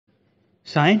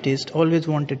Scientists always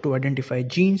wanted to identify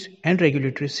genes and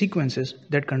regulatory sequences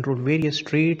that control various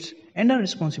traits and are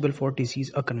responsible for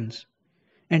disease occurrence.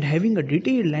 And having a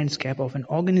detailed landscape of an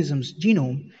organism's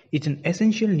genome is an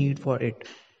essential need for it.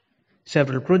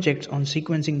 Several projects on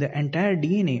sequencing the entire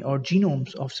DNA or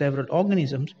genomes of several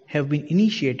organisms have been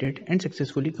initiated and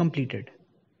successfully completed.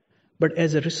 But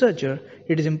as a researcher,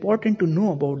 it is important to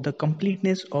know about the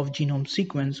completeness of genome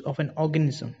sequence of an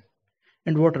organism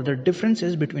and what are the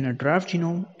differences between a draft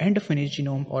genome and a finished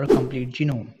genome or a complete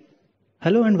genome.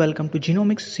 Hello and welcome to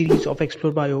Genomics series of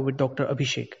Explore Bio with Dr.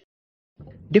 Abhishek.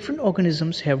 Different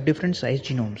organisms have different sized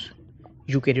genomes.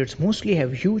 Eukaryotes mostly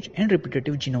have huge and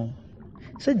repetitive genome.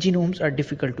 Such genomes are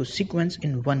difficult to sequence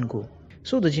in one go.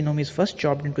 So the genome is first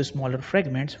chopped into smaller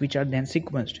fragments which are then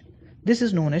sequenced. This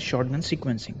is known as shotgun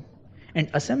sequencing. And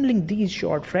assembling these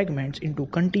short fragments into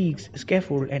contigs,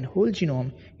 scaffold and whole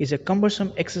genome is a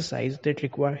cumbersome exercise that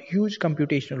requires huge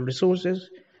computational resources,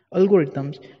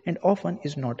 algorithms and often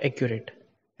is not accurate.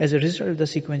 As a result, the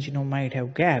sequence genome might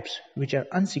have gaps which are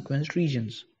unsequenced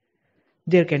regions.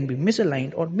 There can be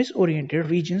misaligned or misoriented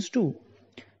regions too.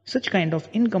 Such kind of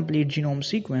incomplete genome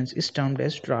sequence is termed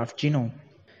as draft genome.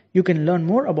 You can learn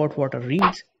more about what are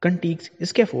reads, contigs,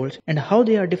 scaffolds and how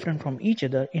they are different from each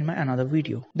other in my another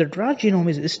video. The draft genome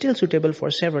is still suitable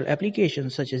for several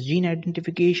applications such as gene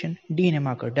identification, DNA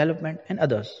marker development and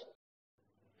others.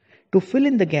 To fill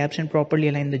in the gaps and properly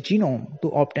align the genome to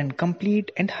obtain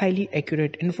complete and highly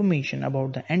accurate information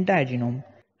about the entire genome,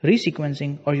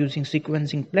 resequencing or using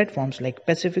sequencing platforms like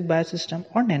Pacific Biosystem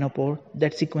or Nanopore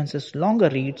that sequences longer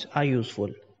reads are useful.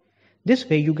 This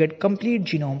way you get complete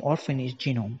genome or finished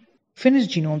genome. Finished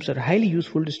genomes are highly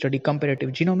useful to study comparative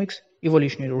genomics,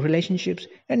 evolutionary relationships,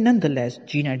 and nonetheless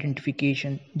gene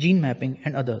identification, gene mapping,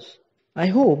 and others. I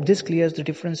hope this clears the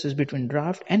differences between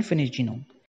draft and finished genome.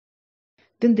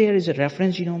 Then there is a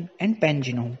reference genome and pen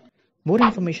genome. More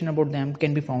information about them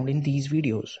can be found in these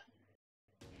videos.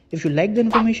 If you like the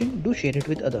information, do share it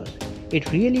with others.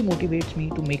 It really motivates me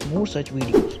to make more such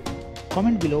videos.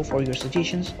 Comment below for your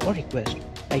suggestions or requests.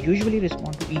 I usually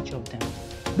respond to each of them.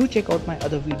 Do check out my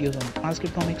other videos on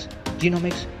transcriptomics,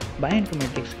 genomics,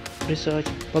 bioinformatics, research,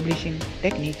 publishing,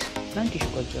 techniques, plant tissue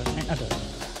culture and others.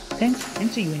 Thanks and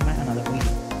see you in my another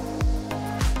video.